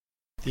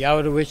The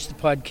hour to which the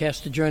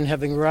podcast adjourned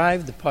having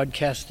arrived, the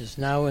podcast is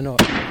now in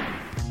order.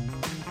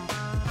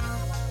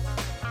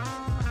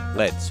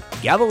 Let's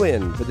gather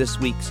in for this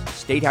week's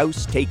State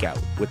House Takeout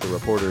with the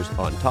reporters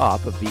on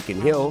top of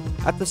Beacon Hill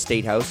at the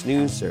State House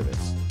News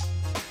Service.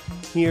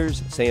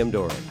 Here's Sam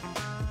Doran.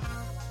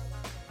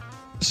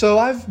 So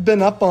I've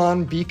been up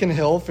on Beacon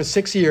Hill for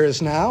 6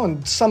 years now,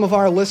 and some of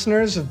our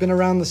listeners have been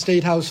around the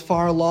State House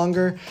far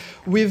longer.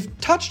 We've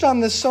touched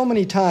on this so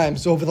many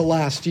times over the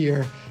last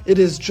year. It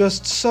is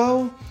just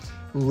so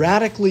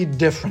radically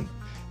different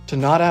to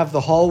not have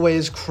the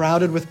hallways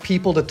crowded with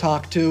people to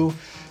talk to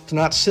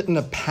not sit in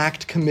a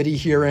packed committee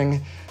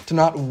hearing, to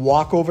not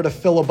walk over to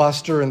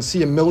filibuster and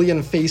see a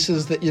million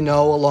faces that you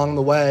know along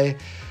the way.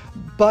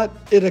 But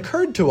it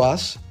occurred to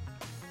us,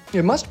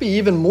 it must be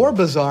even more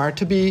bizarre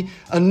to be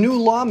a new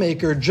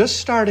lawmaker just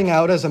starting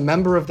out as a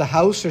member of the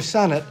House or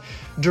Senate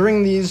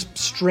during these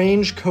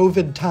strange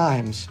COVID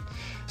times.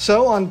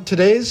 So on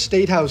today's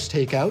State House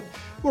Takeout,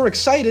 we're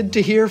excited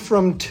to hear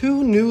from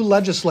two new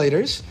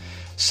legislators,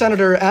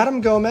 Senator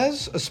Adam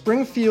Gomez, a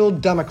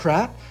Springfield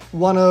Democrat,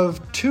 one of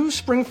two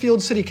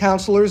Springfield city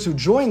councilors who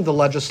joined the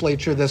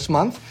legislature this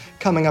month,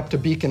 coming up to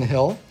Beacon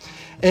Hill,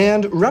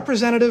 and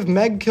Representative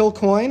Meg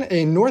Kilcoyne,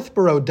 a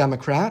Northborough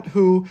Democrat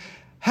who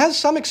has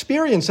some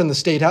experience in the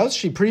State House.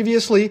 She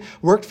previously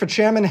worked for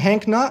Chairman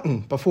Hank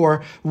Naughton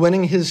before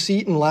winning his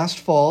seat in last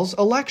fall's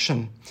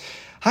election.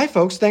 Hi,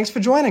 folks. Thanks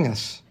for joining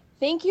us.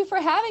 Thank you for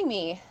having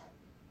me.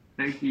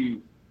 Thank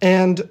you.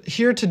 And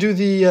here to do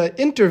the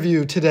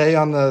interview today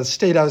on the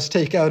State House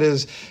Takeout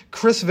is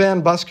Chris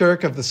Van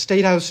Buskirk of the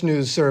State House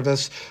News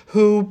Service,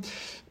 who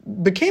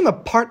became a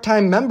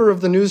part-time member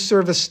of the news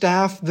service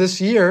staff this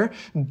year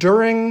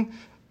during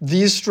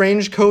these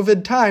strange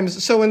COVID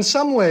times. So in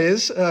some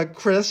ways,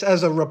 Chris,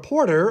 as a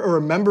reporter or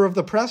a member of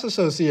the Press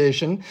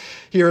Association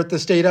here at the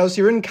State House,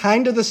 you're in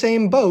kind of the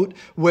same boat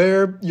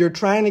where you're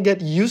trying to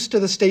get used to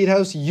the State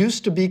House,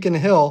 used to Beacon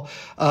Hill,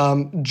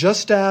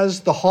 just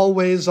as the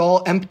hallways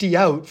all empty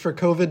out for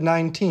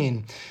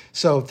COVID-19.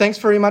 So thanks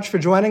very much for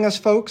joining us,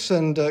 folks.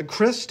 And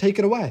Chris, take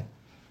it away.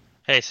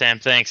 Hey, Sam,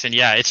 thanks. And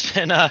yeah,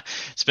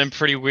 it's been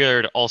pretty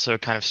weird also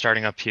kind of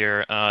starting up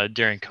here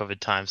during COVID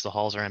times. The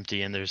halls are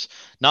empty and there's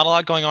not a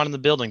lot going on in the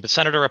building. But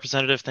Senator,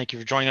 Representative, thank you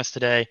for joining us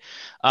today.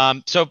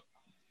 So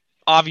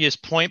obvious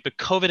point, but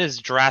COVID has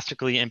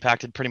drastically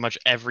impacted pretty much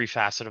every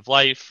facet of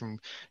life, from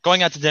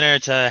going out to dinner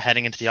to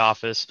heading into the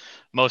office.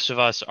 Most of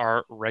us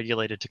are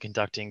regulated to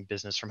conducting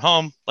business from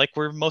home, like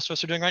most of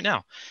us are doing right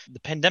now. The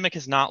pandemic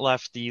has not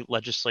left the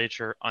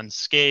legislature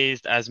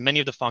unscathed, as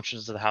many of the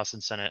functions of the House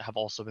and Senate have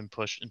also been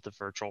pushed into the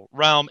virtual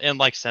realm. And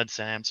like Sam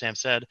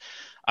said,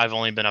 I've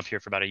only been up here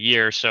for about a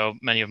year, so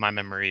many of my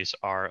memories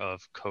are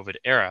of COVID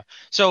era.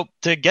 So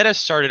to get us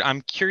started,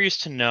 I'm curious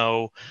to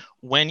know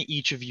when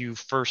each of you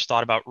first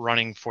thought about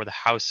running for the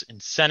House and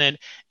Senate,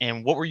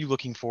 and what were you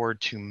looking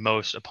forward to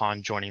most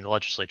upon joining the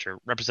legislature?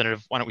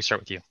 Representative, why don't we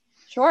start with you?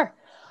 Sure.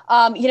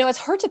 It's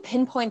hard to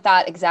pinpoint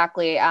that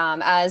exactly.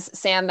 As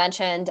Sam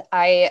mentioned,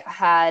 I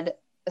had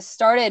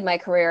started my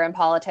career in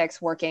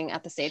politics working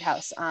at the State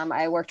House.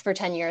 I worked for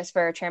 10 years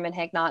for Chairman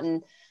Hank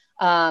Naughton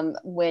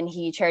when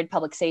he chaired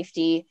public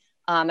safety.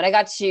 And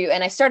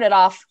I started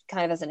off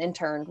kind of as an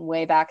intern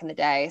way back in the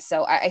day.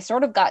 So I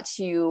sort of got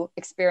to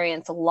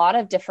experience a lot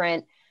of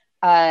different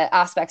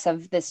aspects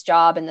of this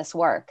job and this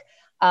work.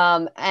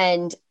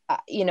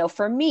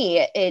 For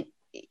me,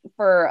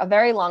 for a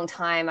very long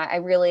time,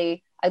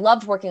 I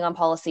loved working on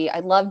policy. I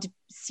loved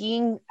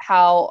seeing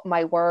how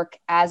my work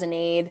as an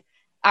aide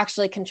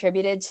actually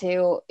contributed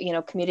to,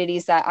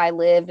 communities that I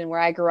lived and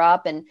where I grew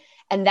up. And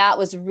that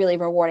was really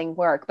rewarding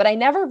work. But I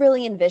never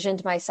really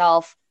envisioned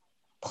myself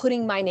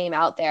putting my name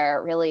out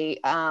there really,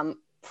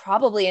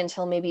 probably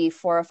until maybe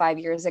 4 or 5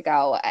 years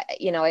ago.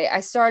 I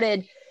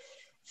started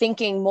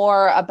thinking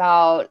more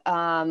about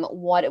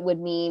what it would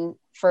mean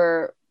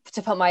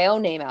to put my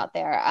own name out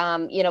there.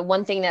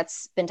 One thing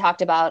that's been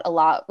talked about a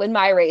lot with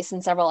my race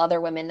and several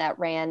other women that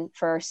ran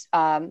for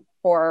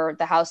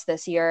the House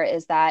this year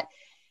is that,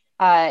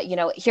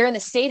 here in the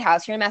State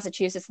House, here in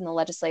Massachusetts in the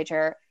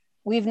legislature,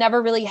 we've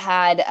never really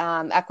had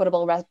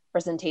equitable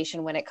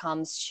representation when it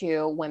comes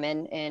to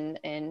women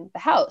in the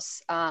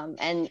House.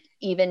 And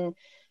even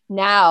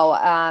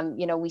now,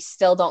 we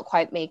still don't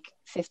quite make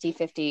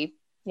 50-50,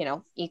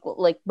 equal,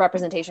 like,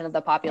 representation of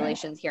the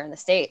populations here in the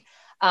state.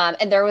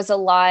 And there was a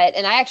lot,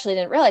 and I actually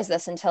didn't realize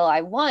this until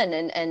I won,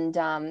 and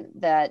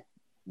that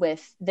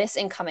with this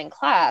incoming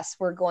class,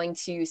 we're going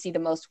to see the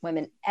most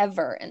women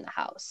ever in the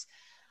House.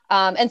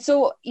 And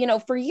so,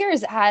 for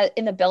years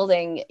in the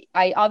building,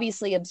 I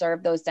obviously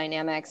observed those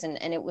dynamics, and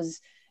it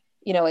was,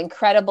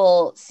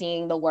 incredible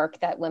seeing the work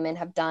that women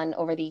have done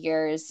over the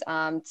years,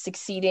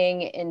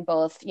 succeeding in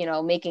both,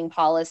 making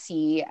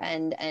policy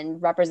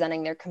and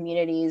representing their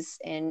communities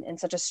in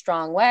such a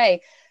strong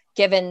way,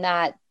 given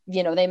that,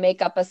 they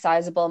make up a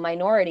sizable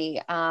minority.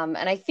 And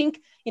I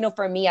think,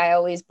 for me, I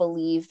always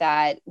believe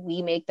that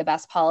we make the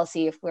best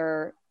policy if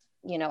we're,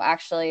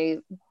 actually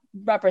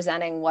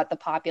representing what the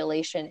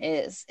population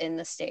is in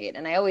the state.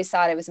 And I always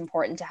thought it was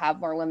important to have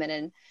more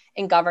women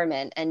in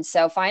government. And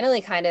so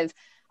finally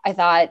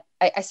I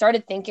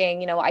started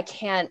thinking, I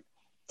can't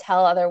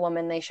tell other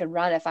women they should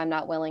run if I'm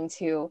not willing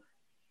to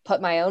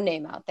put my own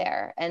name out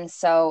there. And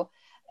so,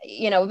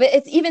 but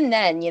it's even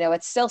then,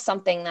 it's still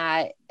something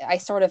that I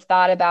sort of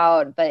thought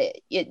about, but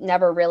it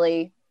never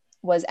really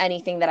was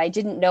anything that I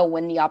didn't know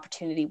when the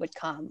opportunity would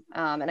come.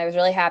 And I was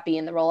really happy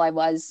in the role I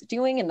was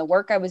doing and the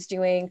work I was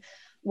doing,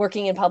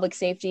 working in public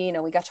safety.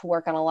 We got to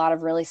work on a lot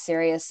of really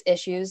serious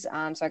issues.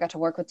 So I got to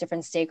work with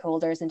different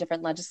stakeholders and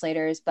different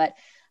legislators, but,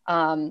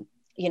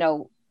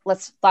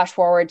 let's flash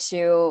forward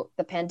to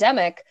the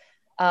pandemic.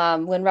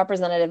 When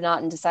Representative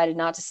Naughton decided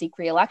not to seek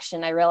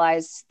re-election, I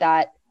realized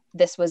that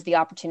this was the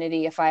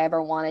opportunity. If I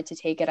ever wanted to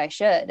take it, I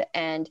should.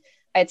 And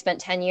I had spent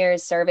 10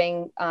 years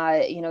serving,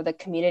 the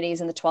communities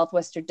in the 12th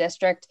Worcester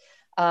District.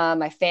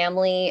 My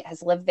family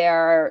has lived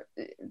there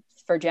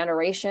for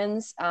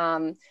generations.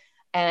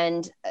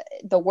 And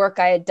the work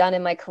I had done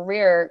in my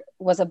career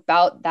was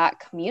about that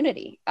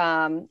community.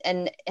 And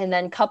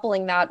then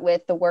coupling that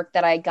with the work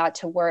that I got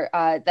to work,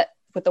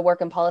 with the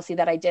work and policy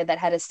that I did that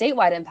had a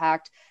statewide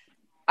impact,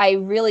 I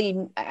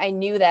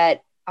knew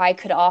that I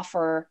could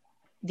offer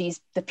the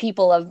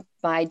people of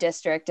my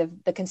district,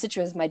 of the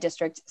constituents of my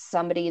district,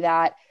 somebody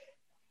that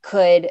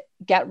could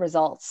get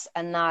results,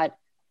 and that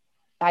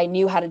I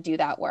knew how to do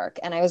that work.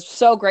 And I was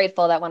so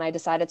grateful that when I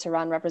decided to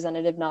run,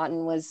 Representative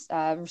Naughton was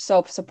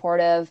so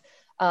supportive,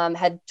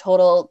 had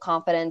total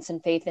confidence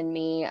and faith in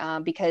me,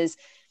 because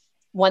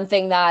one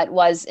thing that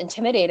was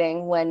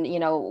intimidating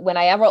when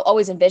I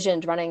always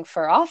envisioned running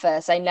for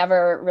office, I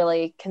never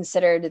really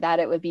considered that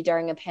it would be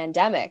during a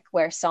pandemic,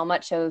 where so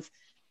much of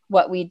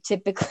what we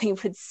typically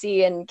would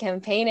see in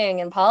campaigning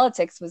and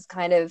politics was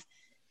kind of,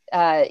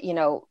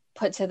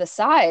 put to the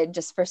side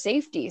just for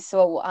safety.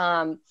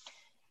 So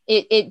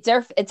it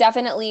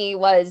definitely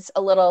was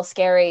a little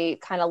scary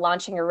kind of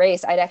launching a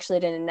race. I actually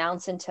didn't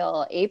announce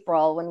until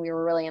April when we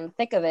were really in the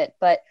thick of it.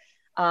 But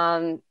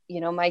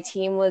my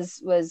team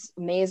was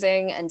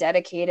amazing and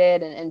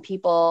dedicated, and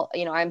people,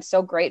 I'm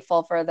so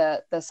grateful for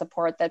the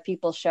support that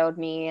people showed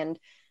me, and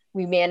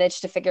we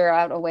managed to figure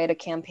out a way to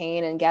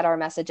campaign and get our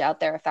message out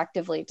there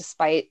effectively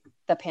despite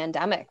the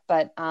pandemic.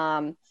 But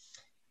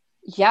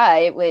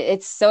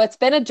it's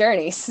been a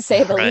journey, to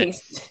say the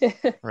least.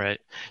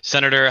 Right.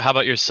 Senator, how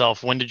about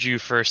yourself? When did you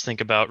first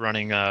think about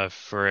running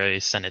for a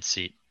Senate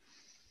seat?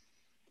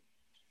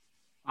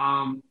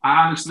 I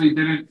honestly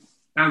didn't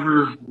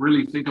ever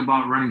really think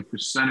about running for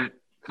Senate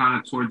kind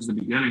of towards the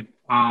beginning.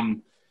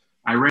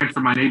 I ran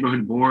for my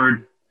neighborhood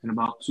board in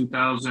about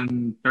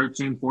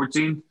 2013,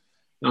 14.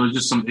 There was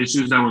just some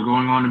issues that were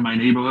going on in my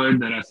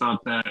neighborhood that I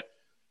thought that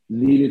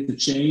needed to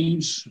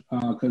change,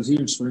 because here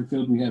in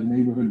Springfield, we have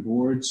neighborhood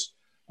boards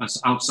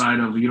outside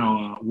of,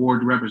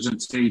 ward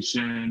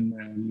representation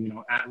and,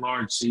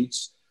 at-large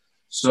seats.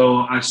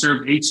 So I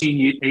served 18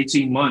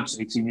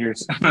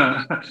 years.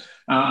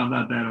 I'm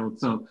not that old.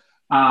 So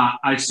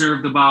I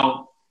served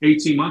about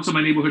 18 months on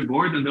my neighborhood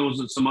board, and there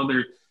was some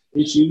other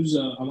issues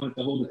I wanted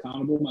to hold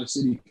accountable. My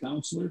city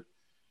councilor,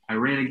 I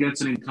ran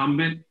against an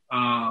incumbent.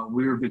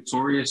 We were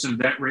victorious in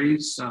that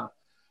race.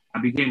 I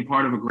became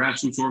part of a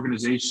grassroots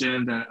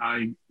organization that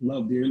I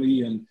love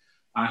dearly, and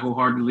I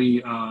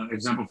wholeheartedly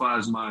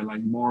exemplifies my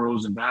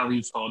morals and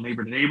values, called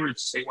Neighbor to Neighbor.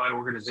 It's a statewide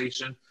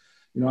organization.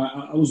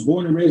 I was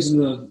born and raised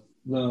in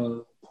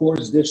the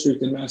poorest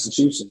district in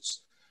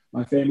Massachusetts.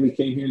 My family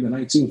came here in the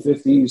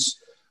 1950s,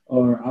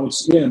 about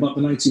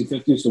the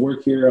 1950s, to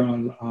work here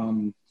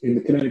in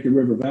the Connecticut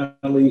River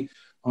Valley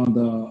on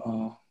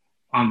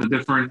the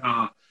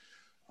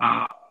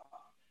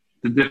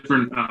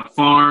different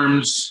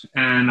farms.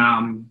 And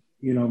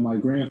my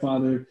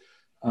grandfather,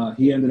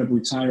 he ended up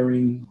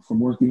retiring from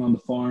working on the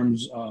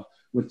farms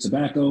with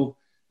tobacco.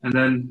 And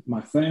then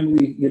my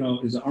family,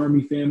 is an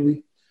Army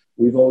family.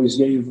 We've always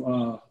gave,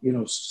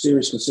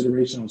 serious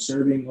consideration on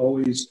serving,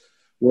 always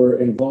were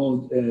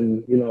involved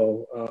in,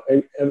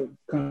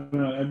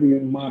 every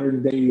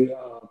modern day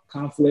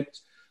conflict.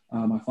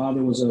 My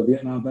father was a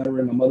Vietnam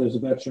veteran. My mother's a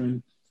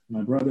veteran.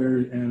 My brother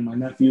and my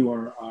nephew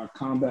are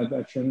combat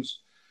veterans.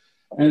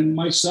 And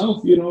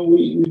myself, we've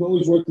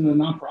always worked in the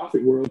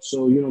nonprofit world.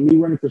 So, me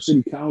running for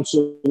city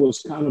council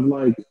was kind of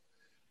like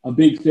a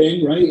big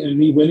thing, right? And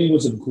me winning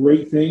was a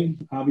great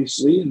thing,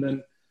 obviously. And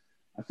then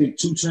I think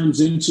 2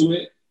 terms into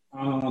it,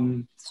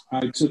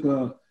 I took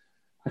a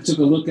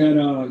look at,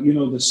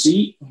 the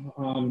seat.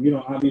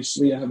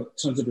 Obviously I have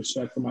tons of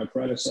respect for my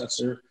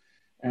predecessor,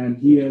 and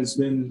he has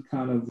been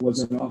was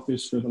in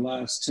office for the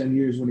last 10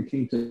 years when it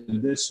came to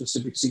this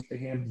specific seat, the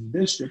Hampden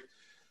district.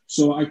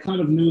 So I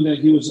kind of knew that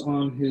he was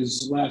on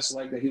his last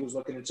leg, that he was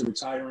looking into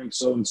retiring.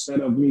 So instead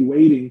of me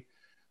waiting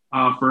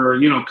for,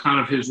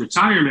 his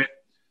retirement,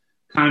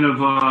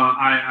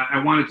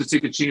 I wanted to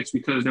take a chance,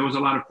 because there was a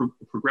lot of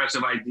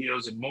progressive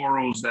ideas and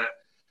morals that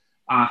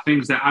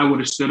things that I would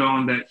have stood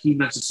on that he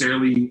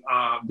necessarily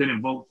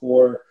didn't vote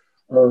for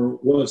or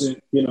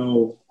wasn't,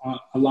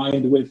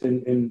 aligned with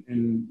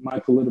in my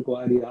political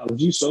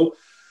ideology. So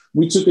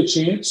we took a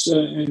chance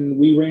and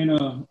we ran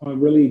a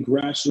really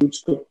grassroots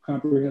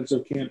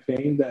comprehensive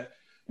campaign that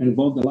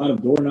involved a lot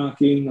of door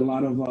knocking, a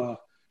lot of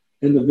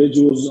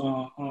individuals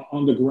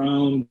on the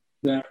ground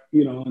that,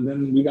 and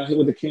then we got hit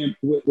with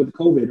with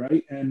COVID,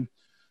 right? And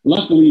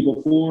luckily,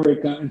 before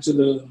it got into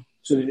the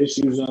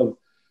issues of,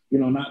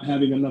 not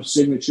having enough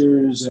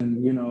signatures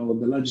and,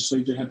 the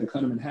legislature had to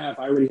cut them in half,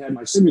 I already had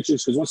my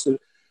signatures because once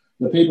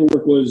the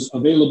paperwork was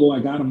available, I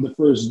got them the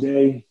first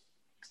day.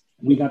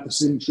 We got the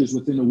signatures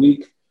within a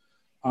week.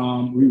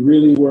 We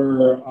really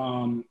were,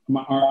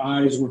 our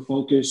eyes were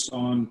focused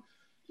on,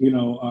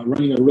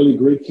 running a really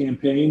great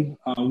campaign.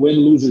 Win,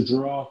 lose, or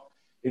draw,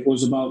 it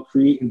was about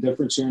creating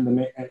difference here in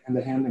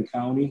the Hamden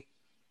County.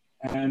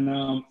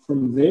 And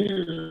from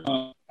there,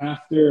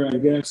 after, I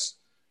guess,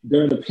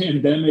 during the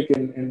pandemic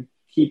and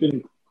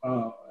keeping,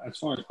 as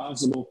far as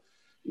possible,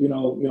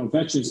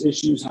 veterans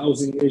issues,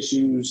 housing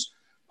issues,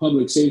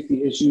 public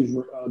safety issues,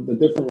 the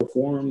different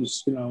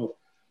reforms,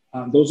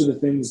 those are the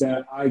things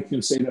that I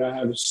can say that I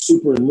have a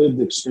super lived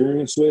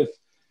experience with.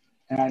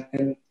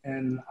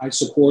 And I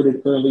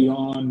supported early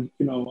on,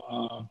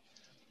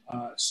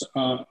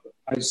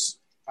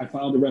 I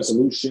filed a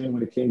resolution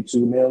when it came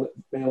to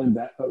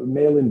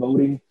mail-in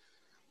voting.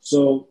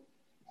 So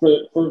for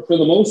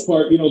the most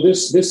part,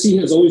 this seat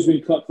has always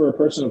been cut for a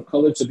person of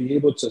color to be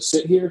able to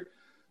sit here.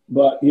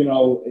 But,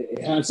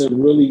 it has a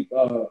really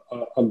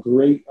a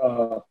great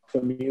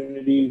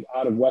community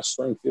out of West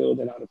Springfield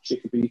and out of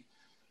Chicopee.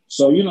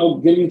 So,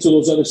 getting into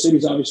those other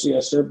cities, obviously I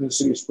served in the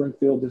city of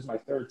Springfield. This is my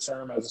third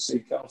term as a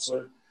city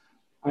councilor.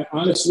 I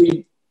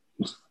honestly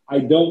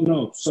don't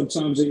know.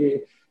 Sometimes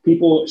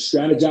people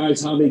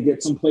strategize how they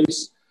get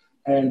someplace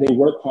and they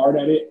work hard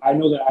at it. I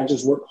know that I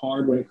just work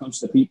hard when it comes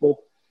to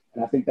people.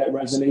 And I think that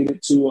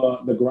resonated to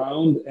the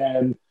ground.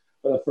 And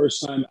for the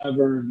first time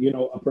ever,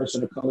 a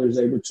person of color is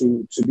able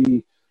to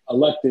be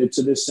elected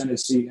to this Senate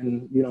seat.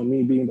 And,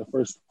 me being the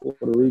first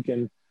Puerto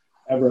Rican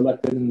ever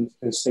elected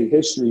in state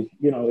history,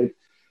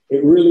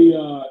 it really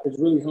is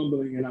really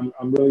humbling. And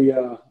I'm really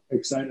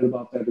excited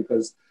about that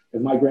because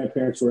if my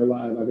grandparents were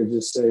alive, I could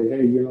just say,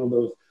 hey,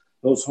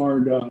 those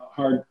hard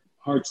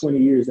 20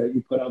 years that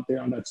you put out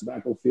there on that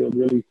tobacco field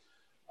really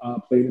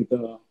played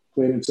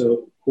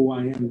into who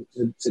I am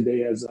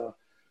today as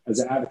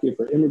an advocate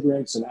for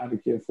immigrants, an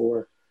advocate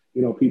for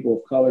people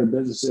of color,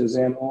 businesses,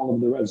 and all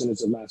of the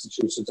residents of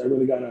Massachusetts. I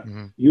really got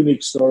a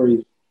unique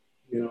story,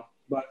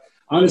 But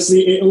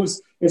honestly,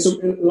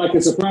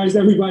 it surprised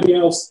everybody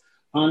else.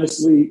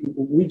 Honestly,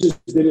 we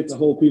just did it to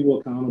hold people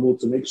accountable,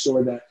 to make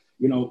sure that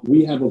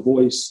we have a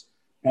voice.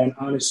 And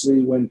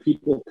honestly, when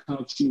people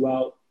count you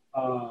out,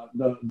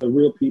 the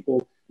real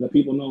people, the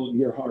people know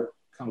your heart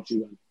count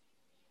you in.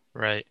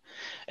 Right.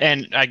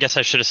 And I guess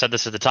I should have said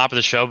this at the top of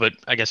the show, but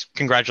I guess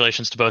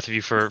congratulations to both of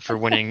you for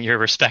winning your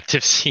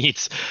respective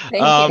seats.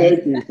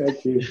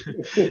 Thank you.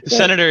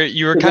 Senator,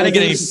 you were kind of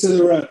getting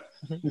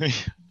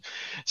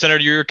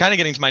Senator, you're kind of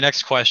getting to my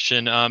next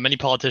question. Many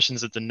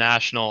politicians at the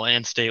national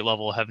and state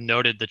level have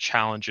noted the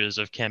challenges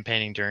of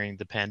campaigning during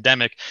the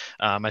pandemic.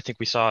 I think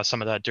we saw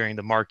some of that during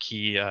the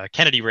marquee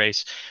Kennedy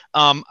race.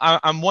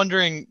 I'm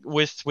wondering,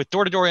 with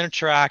door-to-door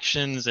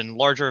interactions and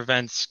larger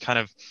events kind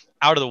of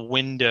out of the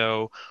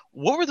window,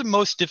 what were the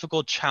most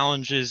difficult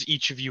challenges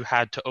each of you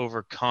had to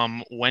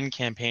overcome when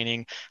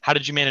campaigning? How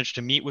did you manage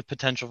to meet with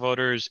potential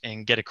voters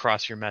and get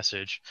across your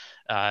message?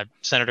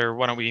 Senator,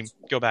 why don't we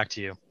go back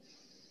to you?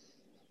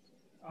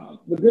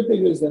 The good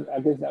thing is that I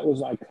guess that was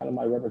like kind of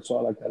my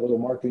repertoire, like that little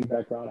marketing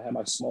background. I had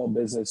my small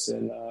business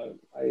and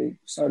I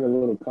started a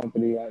little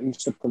company. I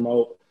used to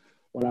promote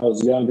when I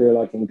was younger,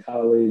 like in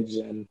college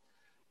and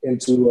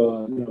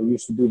into,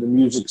 used to do the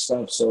music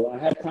stuff. So I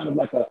had kind of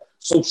like a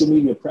social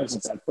media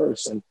presence at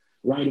first and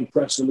writing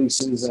press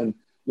releases and,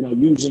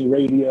 using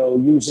radio,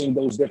 using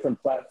those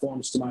different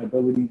platforms to my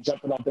ability,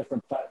 jumping on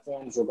different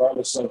platforms,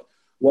 regardless of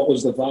what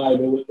was the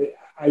vibe.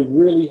 I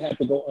really had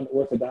to go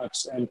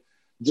unorthodox and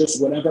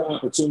just whatever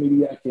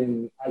opportunity I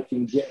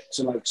can get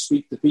to like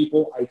speak to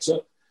people, I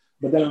took.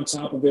 But then on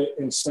top of it,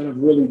 instead of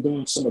really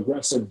doing some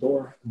aggressive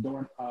door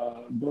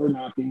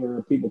knocking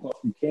or people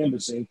calling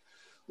canvassing,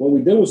 what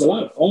we did was a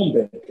lot of phone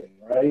banking,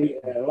 right?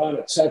 And a lot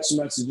of text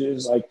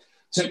messages. Like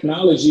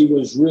technology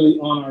was really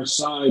on our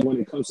side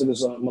when it comes to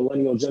this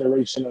millennial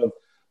generation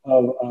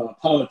of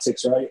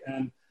politics, right?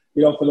 And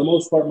for the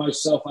most part,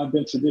 myself, I've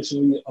been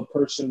traditionally a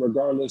person,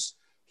 regardless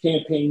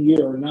campaign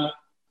year or not.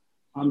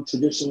 I'm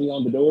traditionally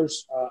on the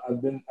doors.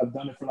 I've done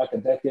it for like a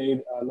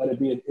decade. Let it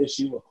be an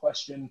issue, a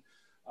question,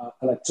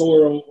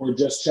 electoral, or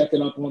just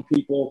checking up on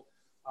people.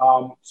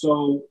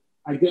 So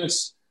I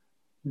guess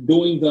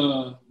doing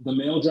the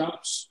mail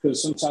drops,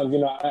 because sometimes,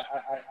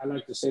 I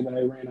like to say that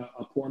I ran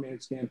a poor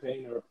man's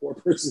campaign or a poor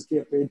person's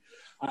campaign.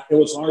 It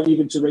was hard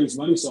even to raise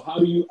money. So how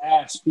do you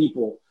ask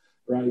people,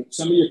 right?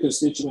 Some of your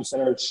constituents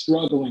that are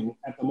struggling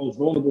at the most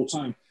vulnerable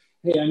time,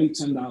 hey, I need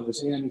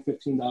 $10. Hey, I need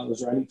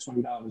 $15, or I need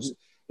 $20.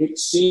 It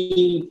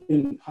seemed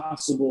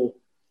impossible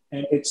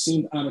and it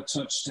seemed out of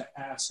touch to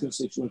ask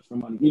constituents for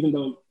money, even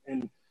though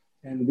in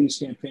And these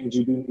campaigns,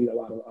 you do need a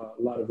lot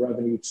of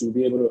revenue to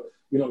be able to,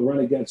 run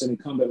against an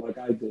incumbent like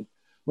I did.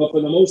 But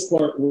for the most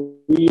part,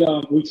 we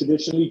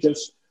traditionally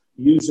just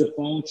use the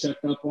phone,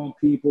 checked up on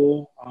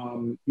people,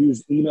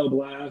 used email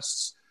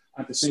blasts.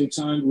 At the same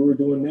time, we were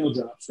doing mail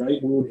drops,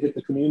 right? We would hit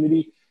the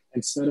community.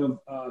 Instead of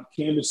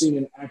canvassing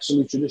and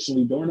actually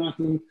traditionally door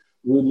knocking,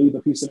 we would leave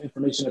a piece of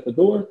information at the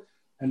door.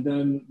 And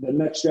then the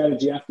next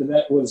strategy after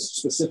that was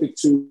specific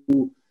to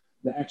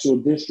the actual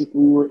district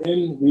we were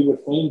in. We would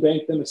phone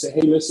bank them and say,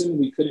 hey, listen,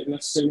 we couldn't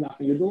necessarily knock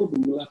on your door, but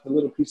we left a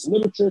little piece of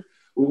literature.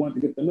 We wanted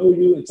to get to know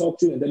you and talk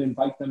to you, and then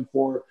invite them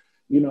for,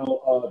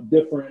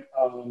 different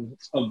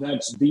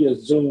events via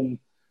Zoom,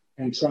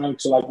 and trying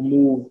to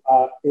move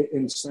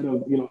instead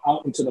of,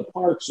 out into the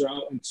parks or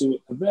out into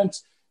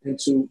events,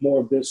 into more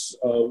of this,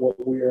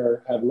 what we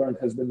have learned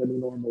has been the new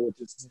normal,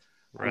 which is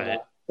right.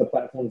 The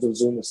platforms of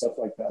Zoom and stuff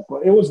like that.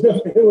 But it was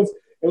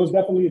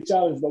definitely a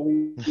challenge, but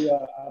we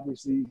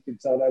obviously could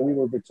tell that we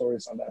were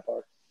victorious on that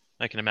part.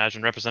 I can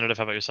imagine. Representative,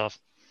 how about yourself?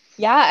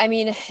 Yeah, I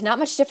mean, not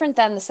much different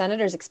than the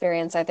senator's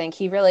experience. I think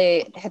he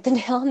really hit the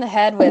nail on the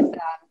head with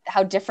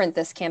how different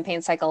this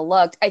campaign cycle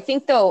looked. I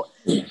think, though,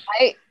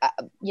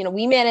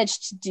 we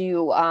managed to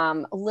do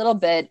a little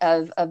bit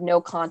of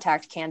no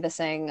contact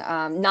canvassing,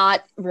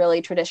 not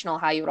really traditional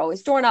how you would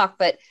always door knock,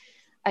 but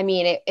I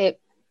mean, it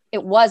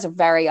was a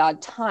very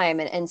odd time.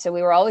 And so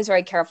we were always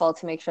very careful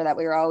to make sure that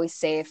we were always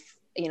safe.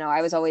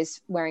 I was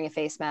always wearing a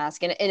face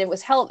mask, and it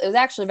was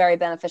actually very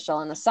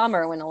beneficial in the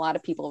summer when a lot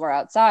of people were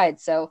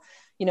outside. So,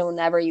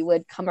 whenever you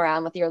would come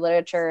around with your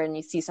literature and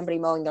you see somebody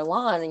mowing their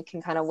lawn, and you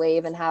can kind of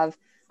wave and have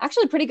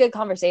actually pretty good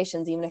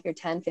conversations, even if you're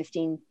 10,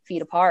 15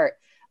 feet apart.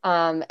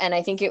 And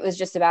I think it was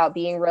just about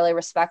being really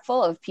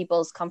respectful of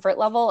people's comfort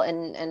level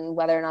and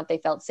whether or not they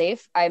felt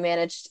safe. I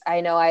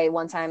know I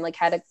one time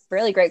had a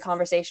really great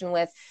conversation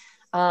with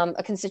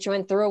a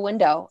constituent through a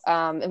window,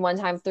 and one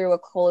time through a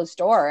closed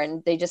door,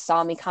 and they just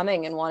saw me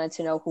coming and wanted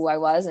to know who I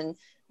was, and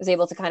was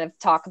able to kind of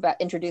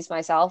introduce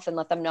myself and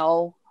let them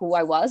know who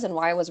I was and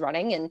why I was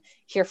running, and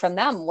hear from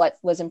them what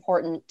was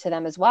important to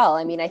them as well.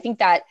 I mean, I think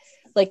that,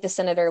 like the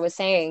senator was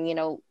saying,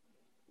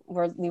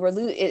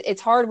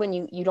 it's hard when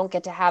you don't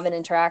get to have an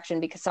interaction,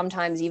 because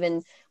sometimes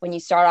even when you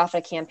start off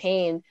a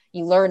campaign,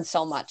 you learn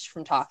so much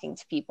from talking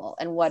to people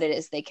and what it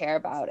is they care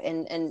about.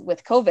 And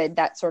with COVID,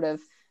 that sort of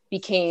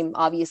became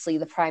obviously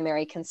the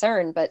primary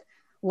concern, but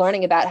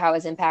learning about how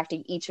it's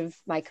impacting each of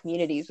my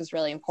communities was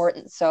really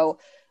important. So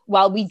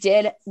while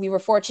we were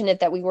fortunate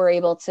that we were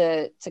able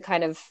to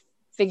kind of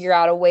figure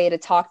out a way to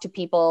talk to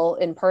people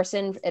in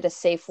person in a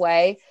safe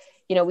way,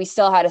 we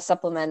still had to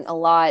supplement a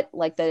lot,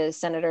 like the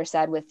senator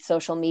said, with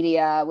social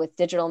media, with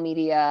digital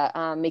media,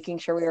 making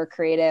sure we were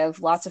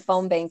creative, lots of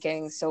phone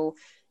banking. So,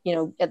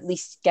 at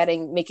least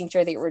making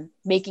sure that we're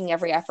making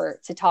every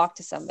effort to talk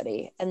to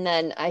somebody. And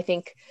then I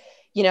think,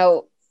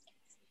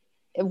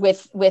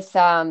 with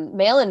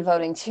mail-in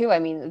voting too, I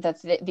mean,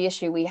 the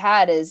issue we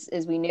had is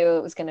we knew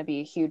it was going to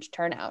be a huge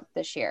turnout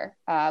this year,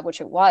 which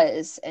it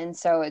was. And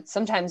so it's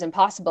sometimes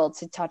impossible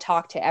to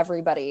talk to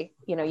everybody.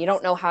 You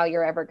don't know how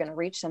you're ever going to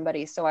reach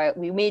somebody. So I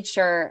made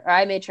sure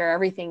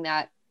everything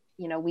that,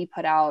 we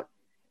put out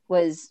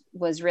was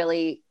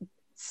really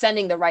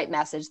sending the right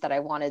message that I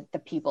wanted the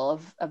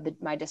people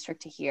of my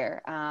district to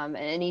hear. And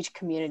in each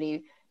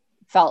community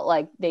felt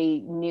like they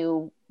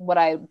knew what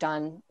I'd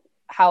done,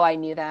 how I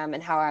knew them,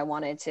 and how I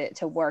wanted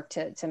to work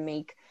to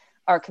make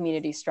our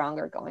community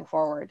stronger going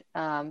forward.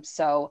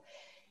 So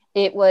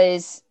it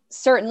was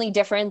certainly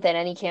different than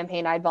any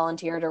campaign I'd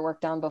volunteered or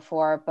worked on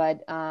before,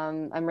 but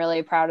I'm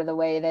really proud of the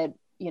way that,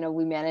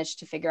 we managed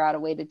to figure out a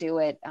way to do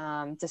it,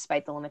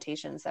 despite the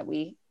limitations that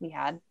we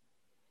had.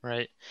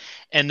 Right.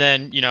 And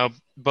then,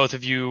 both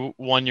of you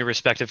won your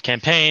respective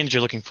campaigns.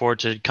 You're looking forward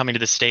to coming to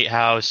the State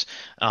House.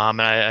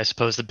 And I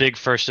suppose the big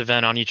first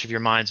event on each of your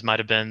minds might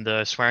have been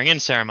the swearing-in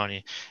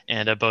ceremony.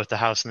 And both the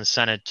House and the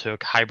Senate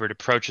took hybrid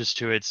approaches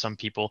to it. Some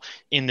people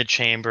in the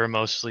chamber,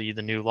 mostly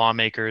the new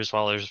lawmakers,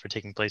 while others were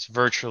taking place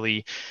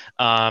virtually.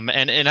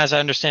 And as I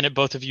understand it,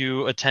 both of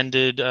you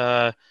attended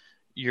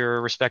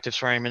your respective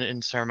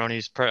swearing-in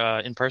ceremonies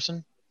in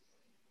person?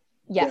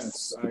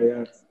 Yes.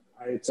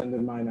 I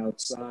attended mine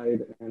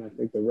outside, and I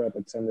think the rep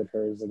attended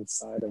hers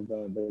inside of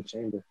the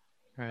chamber.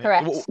 Right.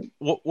 Correct.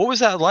 What was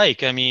that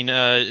like? I mean,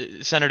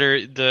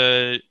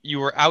 Senator, you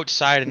were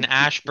outside in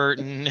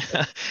Ashburton.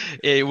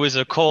 It was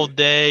a cold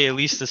day. At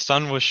least the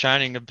sun was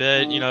shining a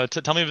bit.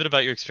 Tell me a bit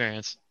about your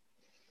experience.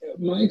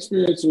 My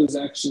experience was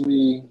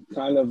actually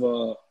kind of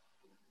a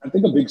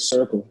big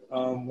circle.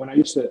 When I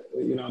used to,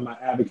 in my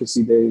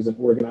advocacy days and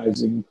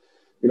organizing,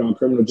 on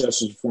criminal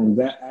justice reform,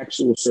 that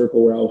actual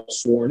circle where I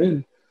was sworn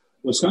in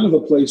was kind of a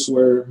place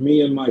where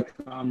me and my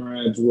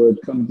comrades would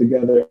come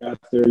together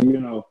after,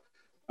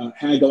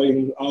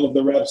 haggling all of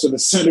the reps or the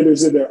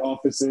senators in their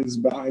offices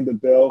behind the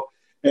bill,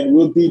 and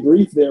we'll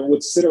debrief there,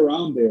 we'd sit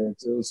around there.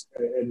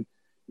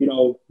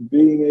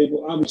 Being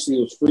able, obviously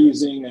it was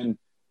freezing, and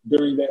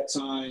during that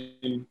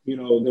time,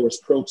 there was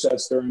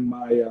protests during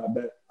my,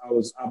 that I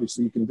was,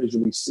 obviously you can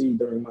visually see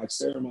during my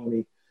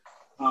ceremony,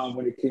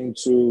 when it came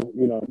to,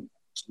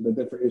 the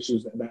different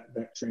issues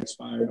that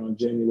transpired on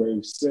January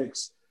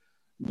 6th.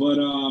 But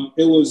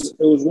it was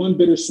one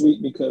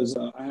bittersweet because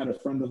I had a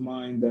friend of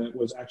mine that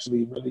was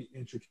actually really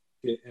intricate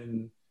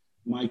in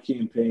my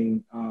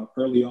campaign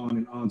early on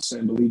in onset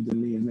and believed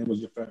in me. His name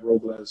was Jafet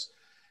Robles.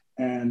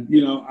 And,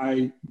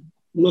 I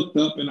looked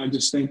up and I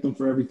just thanked him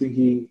for everything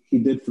he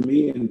did for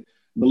me and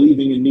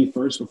believing in me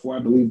first before I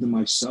believed in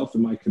myself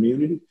and my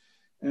community.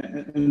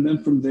 And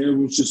then from there,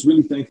 was just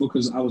really thankful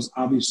because I was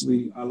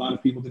obviously, a lot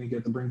of people didn't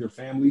get to bring their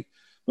family.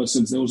 But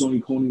since there was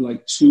only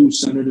like 2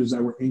 senators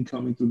that were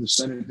incoming through the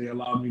Senate, they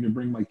allowed me to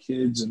bring my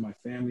kids and my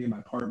family and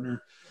my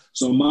partner.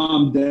 So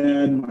mom,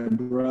 dad, my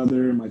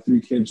brother, and my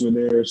 3 kids were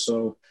there.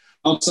 So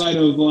outside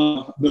of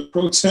the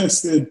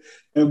protest and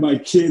my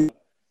kids,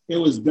 it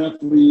was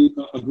definitely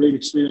a great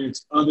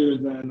experience other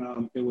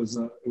than it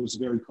was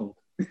very cold.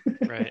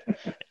 Right.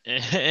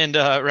 And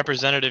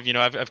Representative,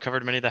 I've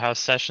covered many of the House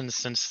sessions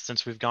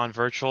since we've gone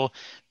virtual.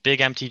 Big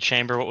empty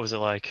chamber. What was it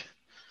like?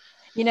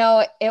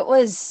 It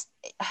was,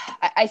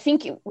 I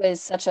think it was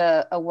such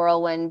a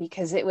whirlwind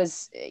because it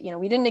was,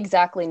 we didn't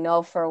exactly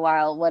know for a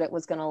while what it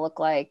was going to look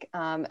like.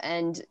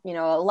 And,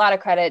 a lot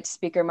of credit to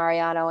Speaker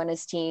Mariano and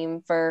his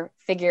team for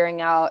figuring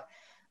out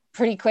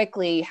pretty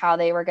quickly how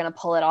they were going to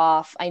pull it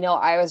off. I know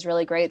I was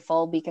really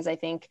grateful because I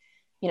think,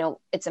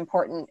 it's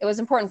important. It was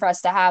important for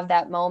us to have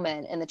that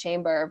moment in the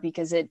chamber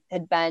because it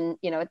had been,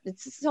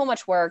 it's so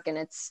much work and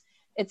it's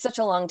such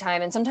a long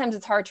time. And sometimes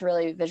it's hard to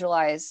really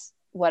visualize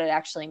what it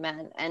actually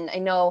meant. And I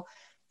know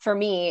for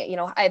me,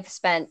 I've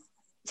spent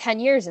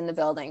 10 years in the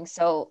building.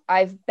 So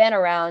I've been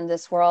around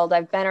this world.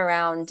 I've been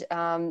around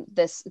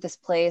this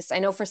place. I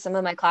know for some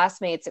of my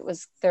classmates, it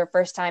was their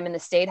first time in the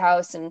State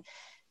House and,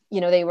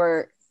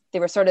 they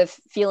were sort of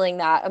feeling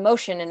that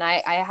emotion. And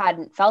I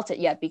hadn't felt it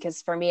yet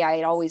because for me, I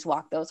had always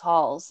walked those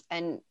halls.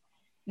 And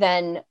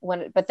then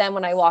when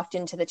I walked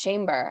into the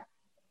chamber,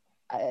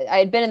 I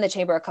had been in the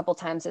chamber a couple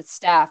times as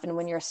staff. And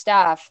when you're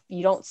staff,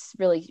 you're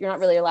not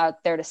really allowed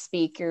there to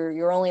speak.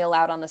 You're only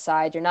allowed on the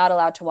side. You're not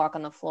allowed to walk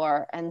on the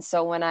floor. And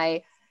so when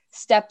I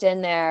stepped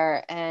in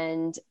there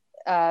and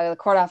the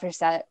court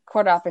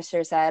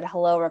officer said,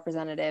 "Hello,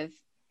 Representative,"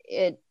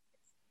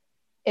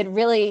 it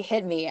really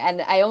hit me.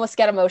 And I almost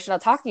get emotional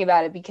talking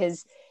about it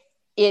because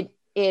it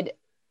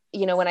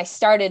when I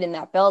started in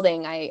that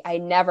building, I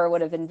never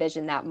would have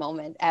envisioned that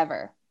moment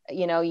ever.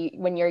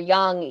 When you're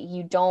young,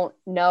 you don't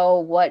know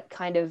what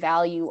kind of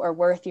value or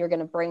worth you're going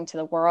to bring to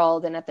the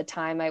world. And at the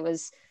time I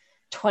was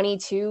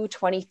 22,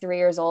 23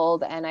 years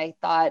old. And I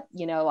thought,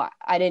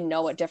 I didn't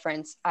know what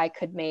difference I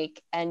could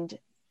make. And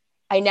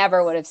I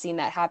never would have seen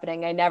that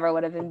happening. I never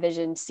would have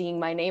envisioned seeing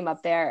my name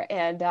up there.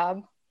 And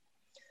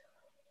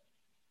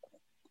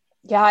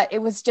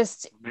it was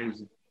just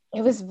Amazing.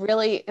 It was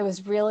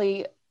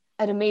really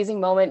an amazing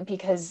moment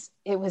because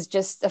it was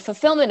just a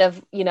fulfillment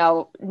of,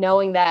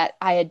 knowing that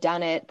I had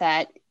done it,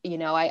 that,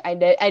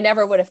 I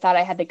never would have thought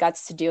I had the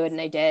guts to do it. And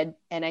I did,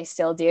 and I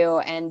still do.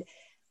 And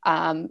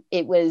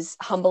it was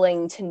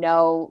humbling to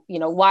know,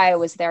 why I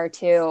was there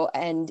too,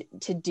 and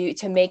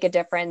to make a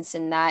difference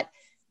in that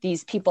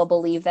these people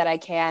believe that I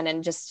can,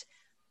 and just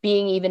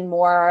being even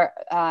more,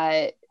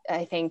 I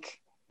think,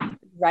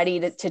 ready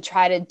to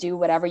try to do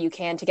whatever you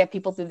can to get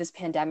people through this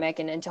pandemic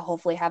and to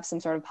hopefully have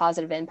some sort of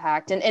positive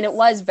impact. And it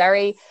was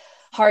very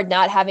hard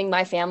not having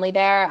my family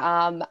there.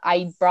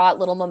 I brought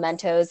little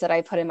mementos that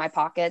I put in my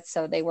pockets.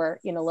 So they were,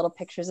 little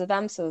pictures of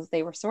them. So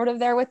they were sort of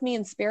there with me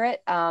in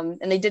spirit. And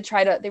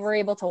they were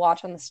able to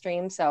watch on the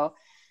stream. So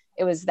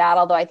it was that,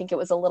 although I think it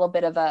was a little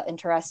bit of a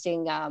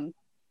interesting,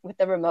 with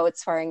the remote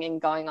swearing in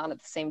going on at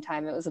the same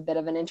time, it was a bit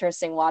of an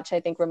interesting watch, I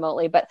think,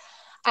 remotely, but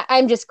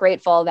I'm just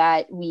grateful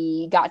that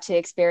we got to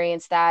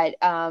experience that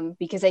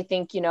because I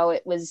think,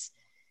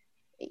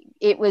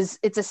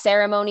 it's a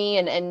ceremony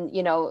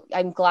and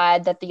I'm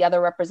glad that the other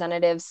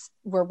representatives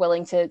were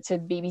willing to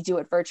maybe do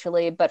it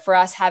virtually. But for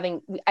us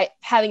having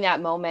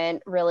that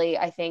moment really,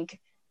 I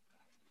think,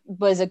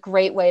 was a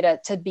great way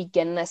to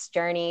begin this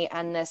journey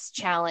and this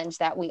challenge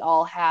that we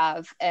all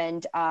have.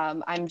 And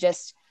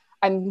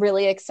I'm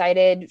really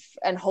excited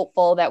and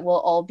hopeful that we'll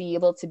all be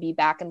able to be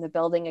back in the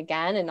building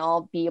again and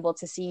all be able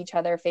to see each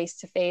other face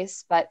to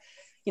face. But,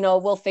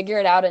 we'll figure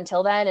it out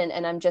until then.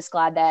 And I'm just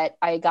glad that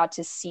I got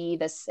to see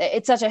this.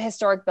 It's such a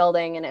historic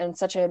building and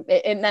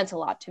it meant a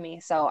lot to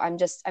me. So I'm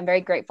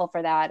very grateful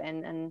for that.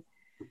 And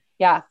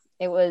yeah,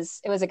 it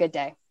was a good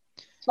day.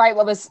 Right.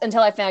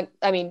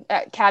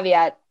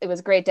 Caveat, it was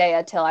a great day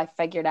until I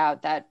figured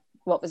out that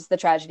what was the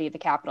tragedy of the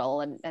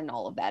Capitol and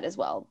all of that as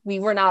well. We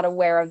were not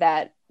aware of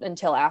that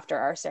until after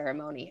our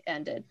ceremony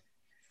ended.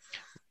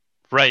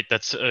 Right.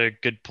 That's a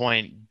good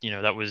point.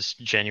 That was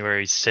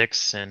January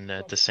 6th. And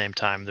at the same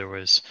time, there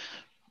was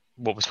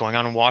what was going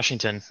on in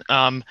Washington.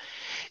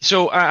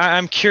 So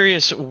I'm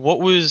curious,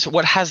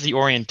 what has the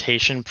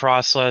orientation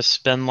process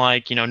been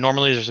like?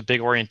 Normally there's a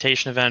big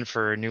orientation event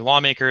for new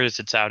lawmakers.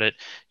 It's out at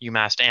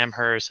UMass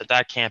Amherst at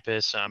that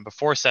campus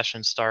before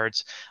session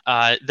starts.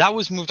 That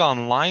was moved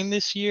online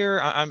this year.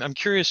 I'm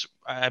curious.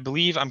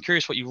 I'm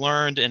curious what you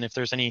learned and if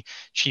there's any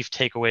chief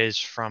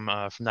takeaways from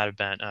that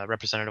event.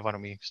 Representative, why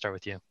don't we start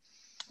with you?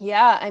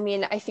 Yeah, I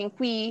mean, I think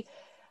we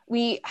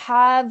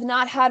have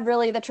not had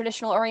really the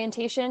traditional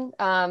orientation.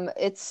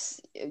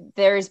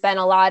 There's been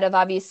a lot of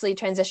obviously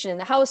transition in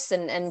the House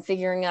and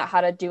figuring out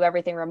how to do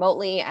everything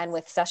remotely, and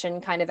with session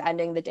kind of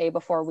ending the day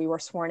before we were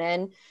sworn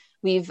in,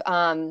 we've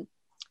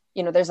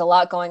there's a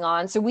lot going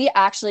on. So we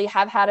actually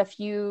have had a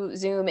few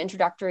Zoom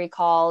introductory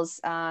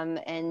calls,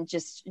 and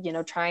just,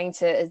 trying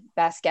to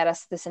best get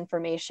us this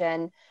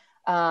information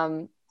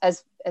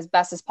as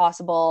best as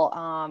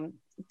possible,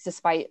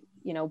 despite,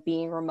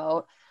 being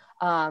remote.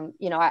 I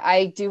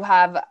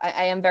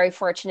am very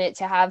fortunate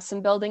to have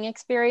some building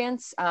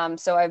experience.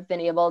 So I've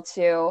been able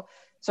to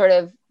sort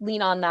of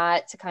lean on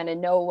that to kind of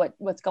know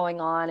what's going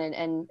on.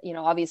 And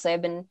obviously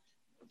I've been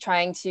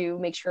trying to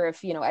make sure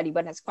if,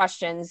 anyone has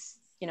questions,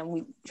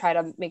 we try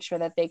to make sure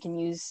that they can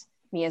use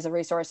me as a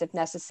resource if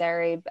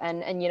necessary.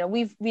 And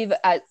we've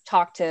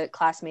talked to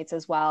classmates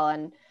as well,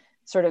 and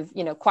sort of,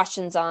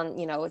 questions on,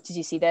 did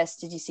you see this?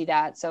 Did you see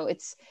that? So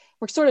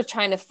we're sort of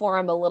trying to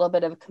form a little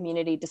bit of a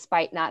community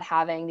despite not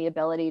having the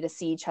ability to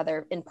see each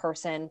other in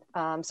person.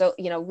 So,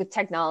 with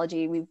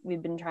technology,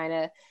 we've been trying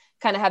to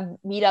kind of have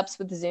meetups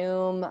with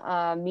Zoom,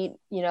 meet,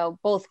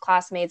 both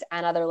classmates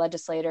and other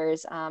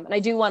legislators. And I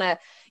do want to,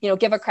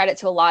 give a credit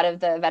to a lot of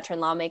the veteran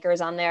lawmakers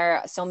on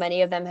there. So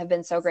many of them have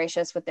been so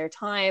gracious with their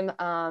time,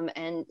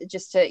 and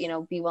just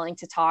to, be willing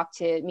to talk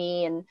to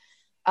me and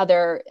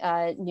other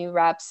new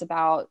reps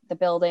about the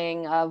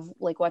building, of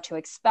like what to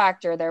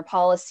expect or their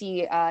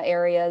policy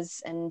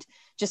areas, and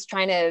just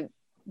trying to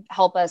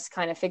help us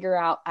kind of figure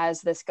out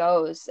as this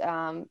goes.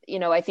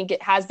 I think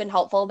it has been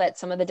helpful that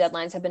some of the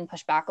deadlines have been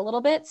pushed back a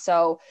little bit.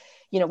 So,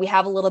 we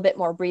have a little bit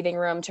more breathing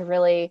room to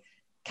really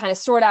kind of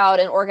sort out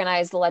and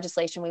organize the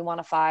legislation we want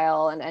to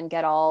file, and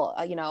get all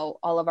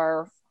of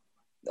our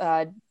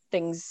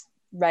things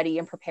ready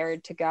and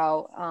prepared to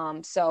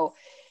go. So,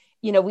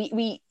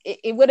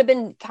 it would have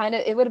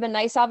been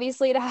nice,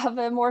 obviously, to have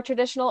a more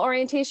traditional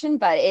orientation,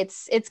 but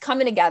it's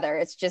coming together.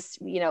 It's just,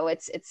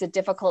 it's a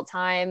difficult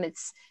time.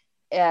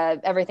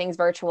 Everything's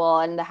virtual,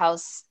 and the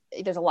House,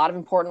 there's a lot of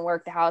important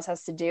work the House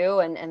has to do,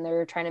 and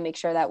they're trying to make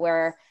sure that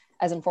we're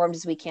as informed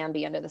as we can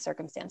be under the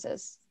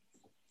circumstances.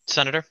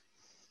 Senator?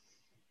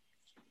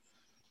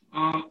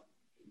 I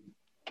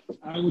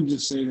would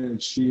just say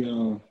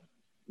that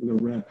the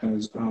rep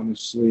has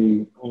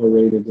honestly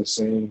orated the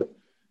same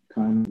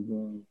kind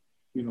of,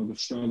 the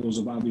struggles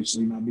of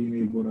obviously not being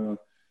able to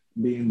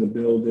be in the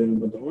building,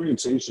 but the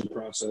orientation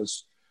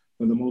process,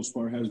 for the most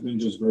part, has been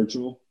just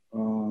virtual.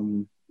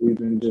 We've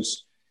been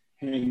just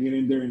hanging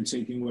in there and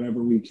taking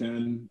whatever we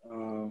can,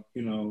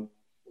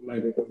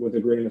 like with a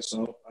grain of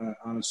salt.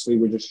 Honestly,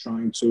 we're just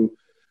trying to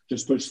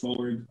just push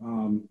forward.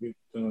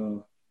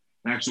 The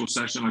actual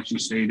session, like she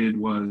stated,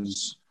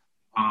 was,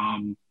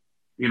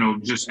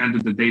 just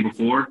ended the day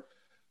before.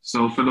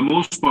 So for the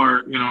most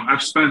part,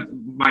 I've spent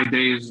my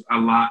days a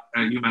lot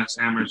at UMass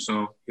Amherst.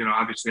 So,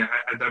 obviously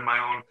I've done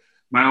my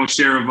own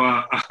share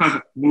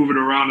of moving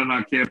around on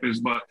our campus,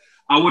 but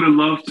I would have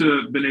loved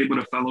to have been able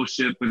to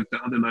fellowship with the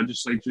other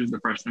legislatures, the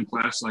freshman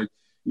class, like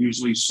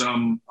usually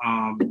some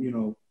of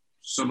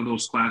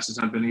those classes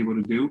I've been able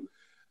to do.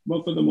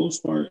 But for the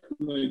most part,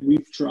 like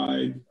we've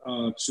tried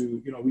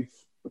we've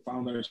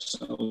found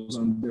ourselves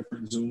on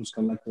different Zooms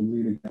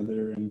collectively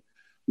together, and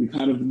we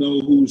kind of know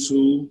who's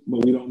who,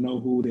 but we don't know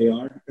who they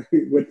are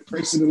with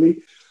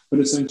personally. But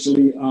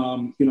essentially,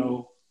 for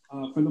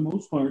the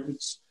most part,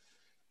 it's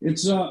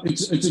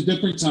a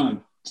different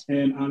time.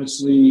 And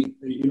honestly,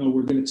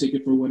 we're going to take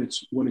it for what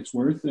it's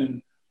worth.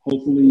 And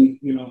hopefully,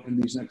 in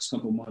these next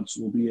couple of months,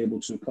 we'll be able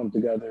to come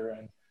together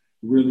and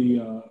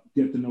really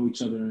get to know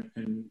each other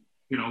and,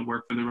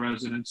 work for the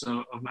residents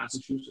of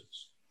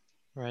Massachusetts.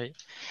 Right.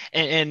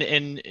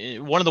 And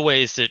one of the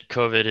ways that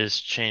COVID has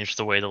changed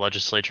the way the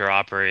legislature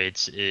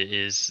operates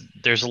is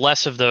there's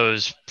less of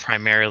those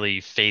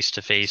primarily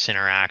face-to-face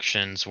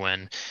interactions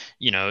when,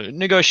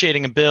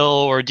 negotiating a bill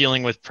or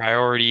dealing with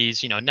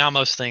priorities. Now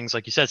most things,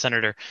 like you said,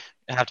 Senator,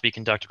 have to be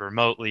conducted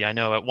remotely. I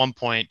know at one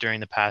point during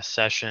the past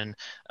session,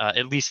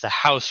 at least the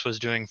House was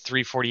doing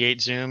 348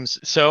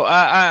 Zooms. So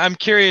I'm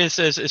curious,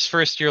 as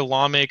first-year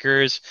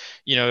lawmakers,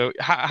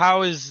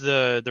 how has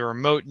the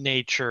remote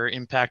nature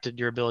impacted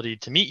your ability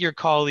to meet your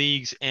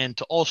colleagues and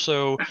to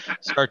also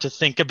start to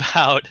think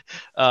about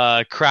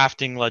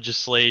crafting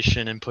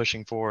legislation and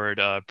pushing forward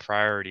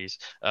priorities?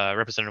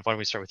 Representative, why don't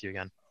we start with you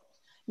again?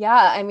 Yeah,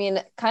 I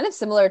mean, kind of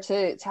similar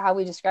to how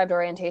we described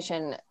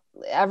orientation.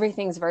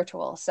 Everything's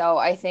virtual. So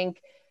I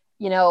think,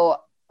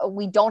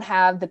 we don't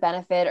have the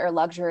benefit or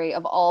luxury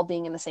of all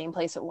being in the same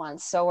place at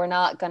once. So we're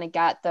not going to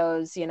get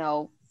those,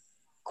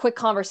 quick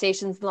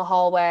conversations in the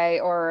hallway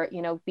or,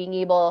 being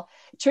able,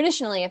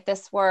 traditionally, if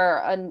this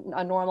were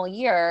a normal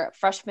year,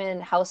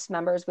 freshman House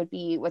members would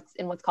be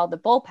what's called the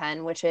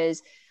bullpen, which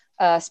is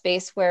a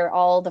space where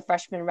all the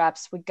freshman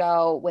reps would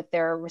go with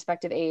their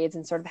respective aides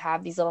and sort of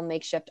have these little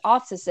makeshift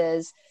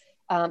offices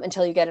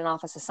until you get an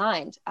office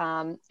assigned.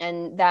 And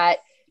that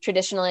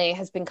traditionally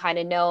has been kind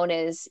of known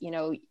as,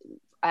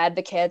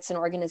 advocates and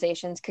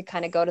organizations could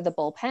kind of go to the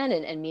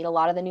bullpen and meet a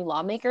lot of the new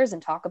lawmakers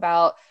and talk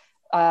about,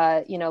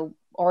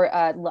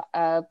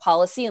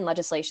 policy and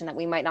legislation that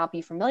we might not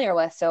be familiar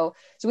with. So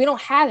we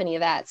don't have any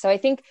of that. So I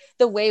think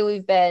the way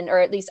we've been, or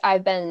at least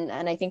I've been,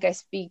 and I think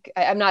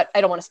I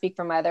don't want to speak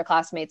for my other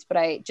classmates, but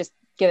I just,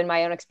 given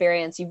my own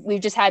experience,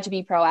 we've just had to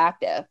be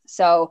proactive.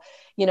 So,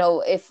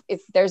 if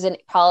there's a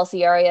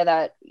policy area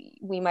that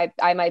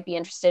I might be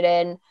interested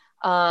in,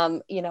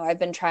 I've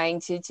been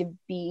trying to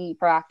be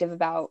proactive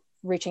about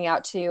reaching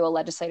out to a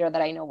legislator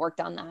that I know worked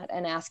on that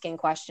and asking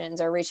questions,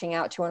 or reaching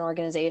out to an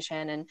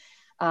organization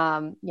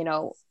and,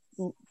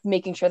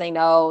 making sure they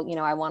know,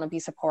 I want to be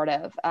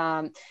supportive.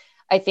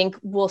 I think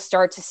we'll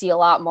start to see a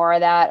lot more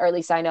of that, or at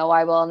least I know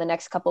I will in the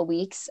next couple of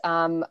weeks.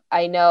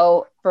 I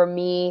know for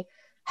me,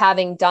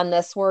 having done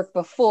this work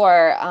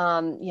before,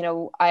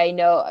 I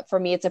know for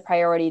me, it's a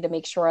priority to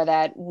make sure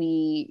that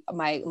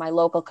my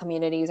local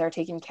communities are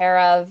taken care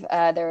of.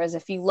 There is a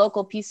few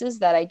local pieces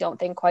that I don't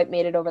think quite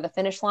made it over the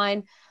finish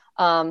line.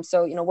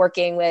 So,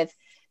 working with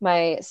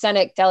my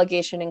Senate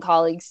delegation and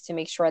colleagues to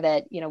make sure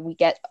that, we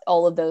get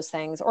all of those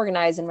things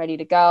organized and ready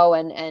to go,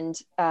 and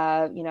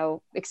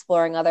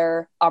exploring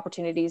other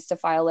opportunities to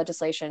file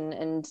legislation,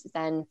 and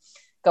then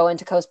go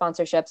into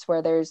co-sponsorships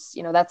where there's,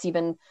 that's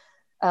even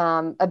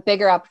a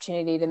bigger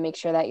opportunity to make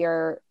sure that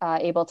you're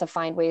able to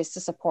find ways to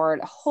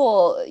support a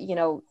whole,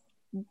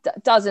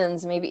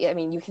 dozens, maybe,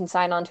 you can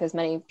sign on to as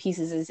many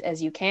pieces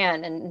as you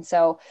can. And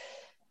so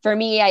for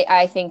me,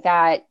 I think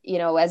that,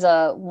 as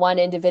a one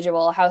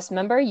individual House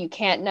member, you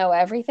can't know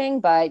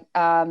everything, but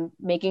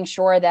making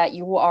sure that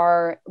you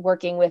are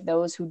working with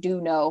those who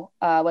do know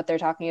what they're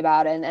talking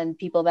about, and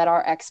people that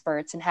are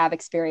experts and have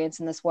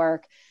experience in this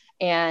work,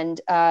 and,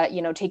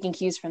 taking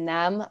cues from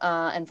them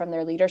and from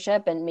their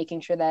leadership, and making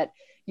sure that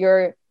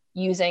you're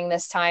using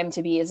this time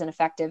to be as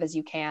effective as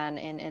you can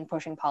in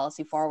pushing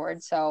policy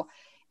forward. So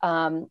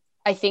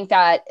I think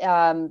that,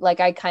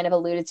 like I kind of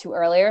alluded to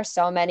earlier,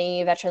 so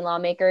many veteran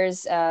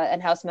lawmakers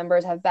and House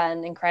members have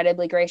been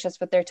incredibly gracious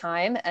with their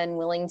time and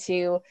willing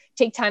to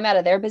take time out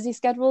of their busy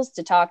schedules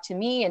to talk to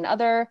me and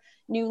other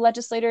new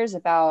legislators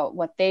about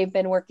what they've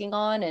been working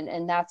on.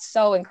 And that's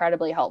so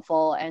incredibly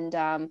helpful. And,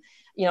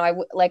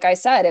 like I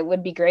said, it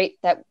would be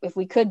great that if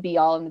we could be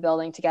all in the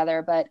building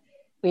together, but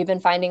we've been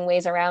finding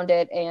ways around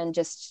it and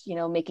just,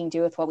 making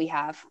do with what we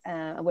have,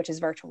 which is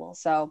virtual.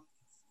 So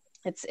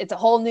it's a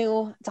whole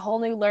new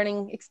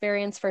learning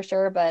experience for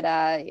sure. But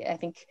I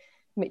think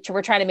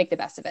we're trying to make the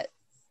best of it.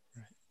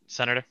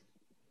 Senator?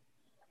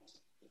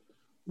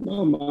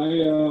 Well,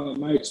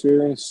 my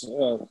experience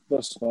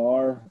thus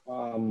far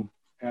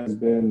has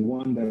been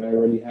one that I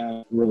already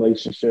have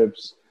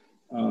relationships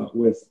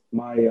with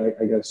my,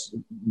 I guess,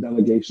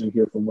 delegation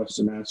here from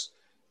Western Mass.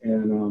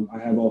 And I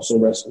have also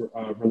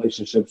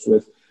relationships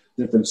with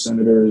different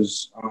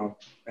senators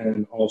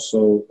and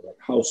also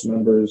House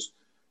members,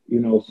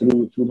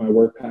 through my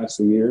work past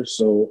the years.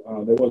 So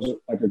there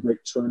wasn't like a great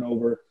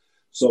turnover.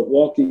 So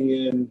walking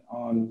in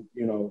on,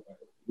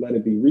 let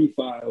it be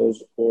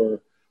refiles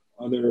or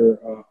other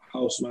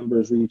House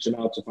members reaching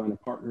out to find a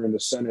partner in the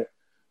Senate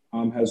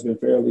has been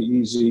fairly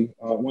easy.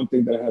 One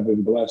thing that I have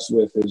been blessed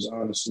with is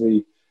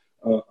honestly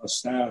a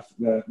staff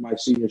that my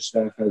senior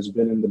staff has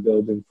been in the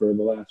building for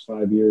the last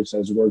 5 years,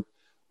 has worked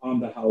on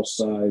the House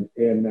side,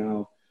 and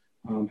now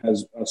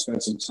has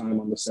spent some time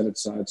on the Senate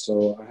side.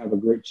 So I have a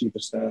great chief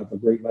of staff, a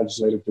great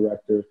legislative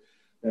director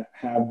that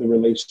have the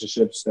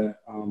relationships that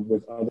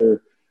with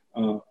other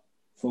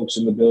folks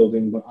in the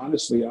building. But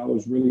honestly, I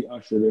was really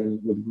ushered in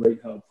with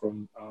great help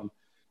from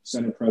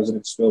Senate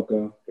President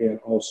Spilka, and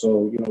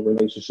also,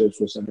 relationships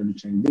with Senator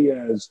Chang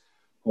Diaz,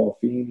 Paul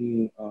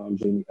Feeney,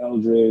 Jamie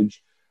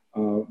Eldridge,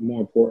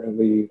 more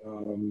importantly,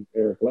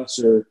 Eric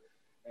Lesser.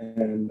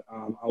 And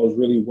I was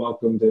really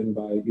welcomed in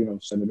by,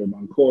 Senator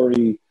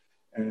Boncory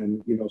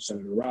and,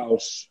 Senator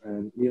Roush.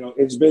 And,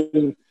 it's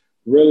been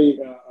really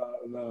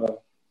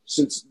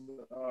since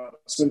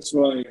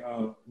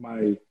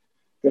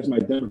my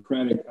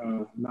Democratic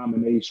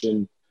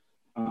nomination,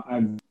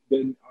 I've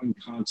been in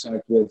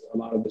contact with a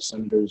lot of the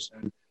senators.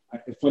 And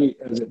funny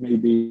as it may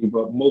be,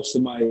 but most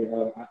of my,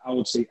 I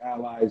would say,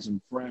 allies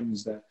and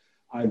friends that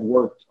I've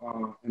worked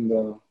in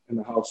the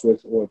House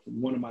with, or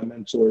one of my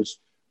mentors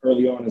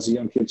early on as a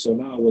young kid, so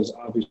now, was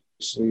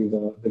obviously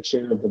the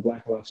chair of the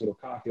Black Latino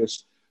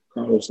Caucus,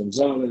 Carlos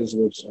Gonzalez,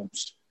 which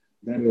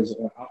that is,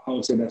 I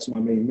would say that's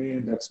my main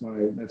man. That's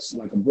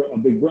like a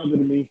big brother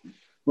to me.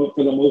 But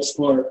for the most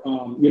part,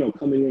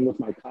 coming in with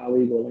my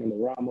colleague Orlando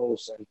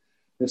Ramos and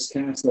this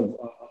cast of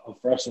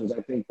freshmen,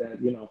 I think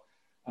that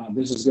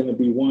this is going to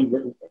be one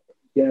where,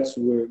 yes,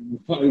 we're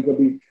probably going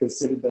to be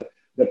considered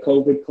the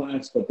COVID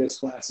class, but this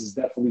class is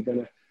definitely going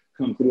to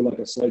come through like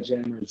a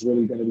sledgehammer. It's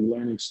really going to be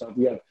learning stuff.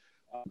 We have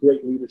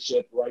great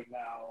leadership right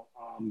now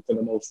for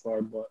the most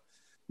part. But,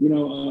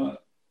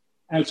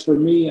 as for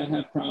me, I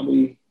have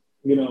probably,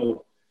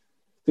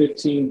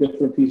 15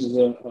 different pieces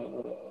of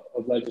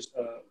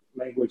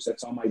language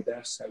that's on my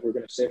desk that we're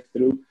going to sift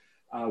through.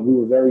 We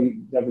were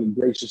definitely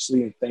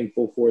graciously and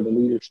thankful for the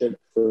leadership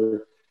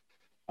for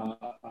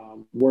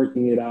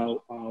working it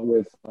out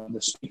with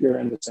the Speaker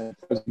and the Senate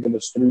President, giving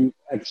us 3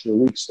 extra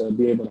weeks to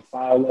be able to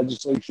file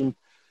legislation.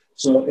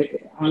 So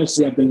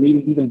honestly, I've been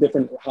meeting even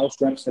different House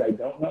reps that I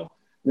don't know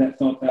that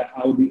thought that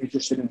I would be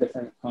interested in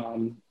different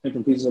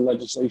pieces of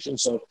legislation.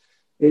 So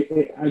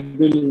it's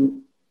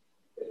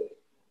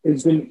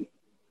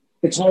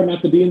hard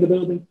not to be in the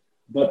building,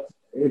 but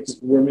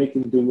we're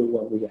making do with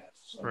what we have.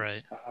 So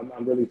right.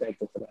 I'm really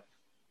thankful for that.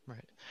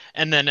 Right.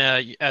 And then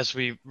as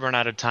we run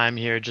out of time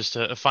here, just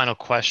a final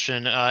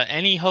question.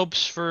 Any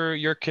hopes for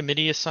your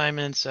committee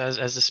assignments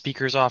as the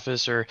Speaker's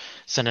office or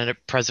Senate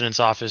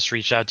President's office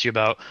reached out to you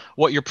about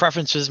what your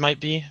preferences might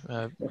be,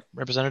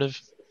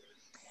 Representative?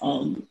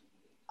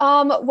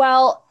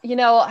 Well,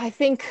 I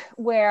think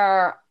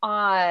we're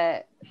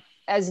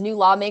as new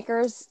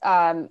lawmakers,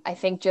 I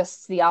think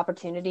just the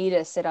opportunity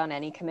to sit on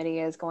any committee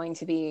is going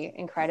to be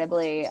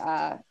incredibly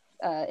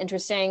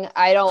interesting.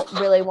 I don't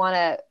really want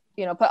to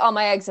put all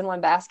my eggs in one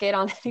basket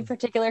on any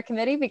particular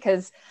committee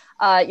because,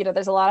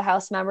 there's a lot of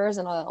House members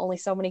and only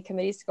so many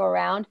committees to go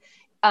around.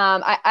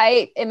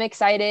 I am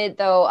excited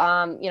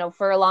though.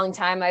 For a long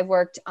time, I've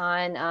worked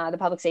on the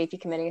Public Safety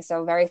Committee,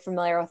 so very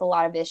familiar with a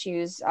lot of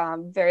issues,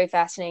 very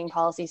fascinating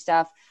policy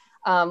stuff.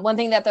 One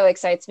thing that though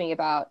excites me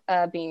about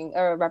being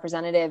a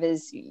representative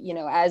is,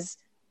 as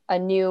a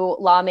new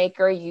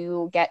lawmaker,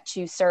 you get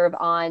to serve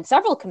on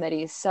several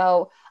committees.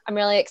 So I'm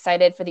really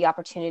excited for the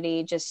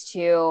opportunity just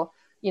to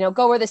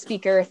go where the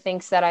speaker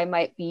thinks that I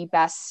might be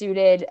best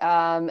suited,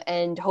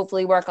 and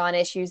hopefully work on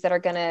issues that are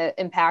going to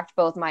impact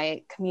both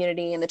my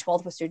community in the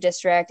 12th Worcester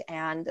District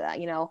and,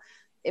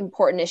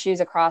 important issues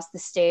across the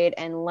state,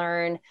 and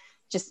learn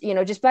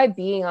just by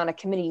being on a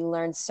committee, you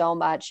learn so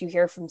much. You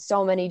hear from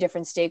so many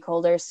different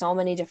stakeholders, so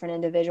many different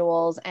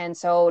individuals. And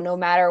so no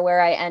matter where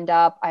I end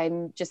up,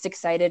 I'm just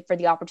excited for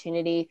the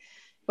opportunity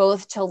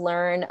both to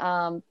learn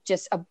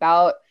just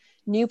about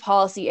new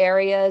policy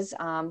areas,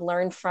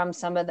 learn from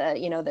some of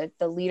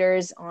the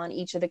leaders on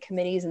each of the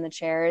committees and the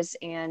chairs,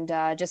 and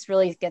just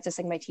really get to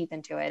sink my teeth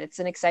into it. It's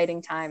an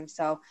exciting time.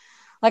 So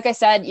like I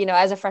said,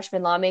 as a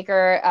freshman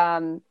lawmaker,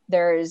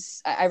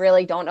 I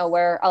really don't know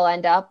where I'll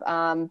end up.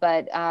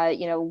 But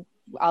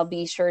I'll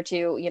be sure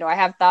to, I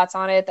have thoughts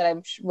on it that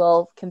I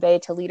will convey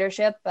to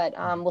leadership, but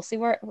we'll see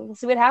what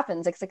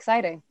happens. It's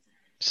exciting.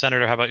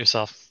 Senator, how about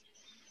yourself?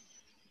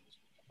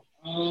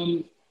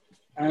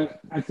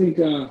 I think,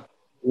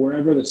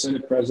 wherever the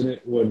Senate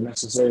President would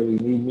necessarily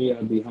need me,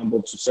 I'd be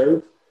humbled to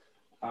serve.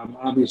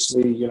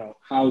 Obviously,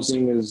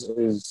 housing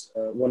is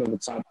one of the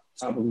top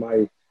of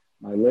my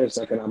list.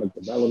 Economic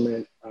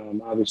development.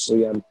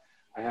 Obviously, I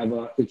have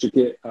a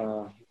intricate,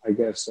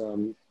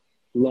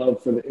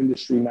 love for the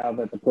industry now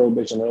that the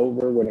prohibition is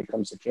over when it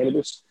comes to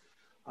cannabis.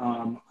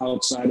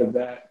 Outside of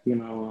that,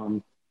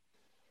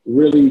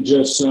 really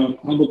just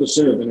humbled to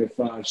serve. And if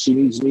she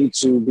needs me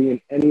to be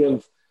in any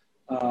of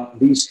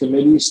these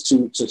committees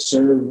to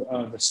serve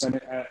the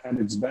Senate at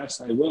its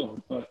best, I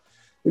will. But,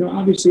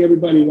 obviously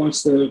everybody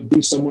wants to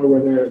be somewhere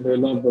where they're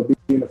loved,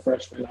 but being a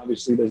freshman,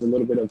 obviously there's a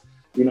little bit of,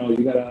 you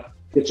got to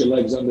get your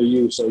legs under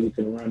you so you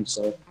can run.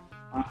 So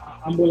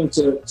I'm willing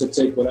to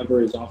take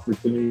whatever is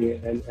offered to me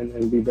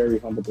and be very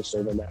humble to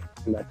serve in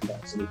that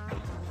capacity.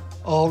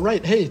 All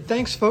right. Hey,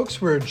 thanks,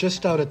 folks. We're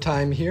just out of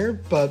time here,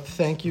 but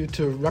thank you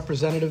to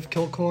Representative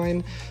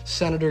Kilcoyne,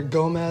 Senator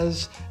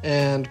Gomez,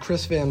 and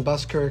Chris Van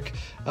Buskirk.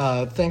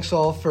 Thanks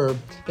all for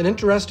an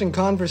interesting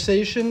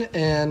conversation,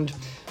 and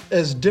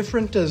as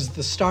different as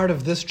the start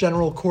of this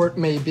general court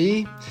may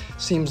be,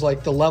 seems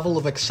like the level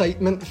of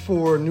excitement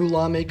for new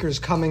lawmakers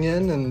coming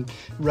in and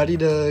ready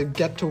to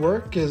get to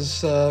work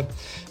is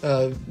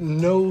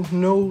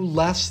no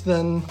less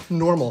than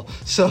normal.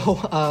 So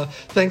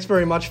thanks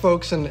very much,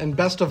 folks, and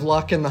best of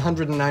luck in the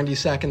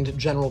 192nd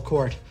General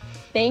Court.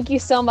 Thank you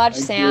so much,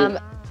 Sam.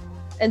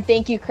 And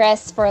thank you,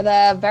 Chris, for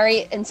the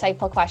very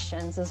insightful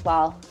questions as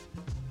well.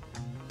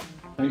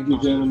 Thank you,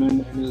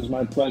 gentlemen. And it is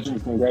my pleasure.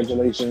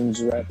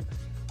 Congratulations, Rep.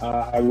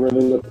 I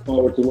really look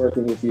forward to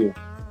working with you.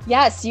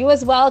 Yes, you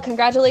as well.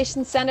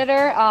 Congratulations,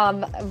 Senator.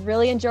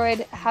 Really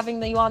enjoyed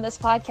having you on this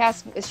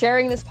podcast,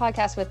 sharing this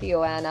podcast with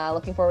you, and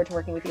looking forward to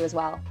working with you as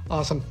well.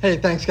 Awesome. Hey,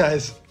 thanks,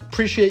 guys.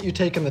 Appreciate you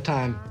taking the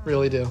time.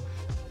 Really do.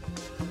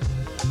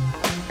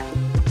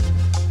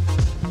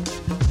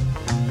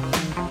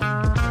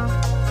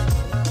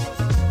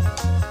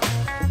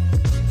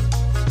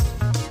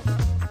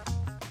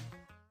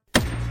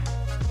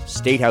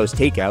 State House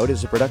Takeout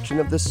is a production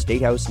of the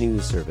State House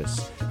News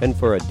Service. And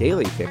for a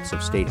daily fix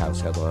of State House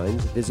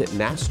headlines, visit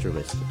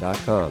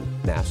masterlist.com.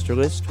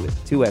 Masterlist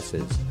with 2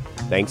 S's.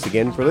 Thanks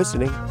again for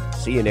listening.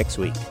 See you next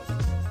week.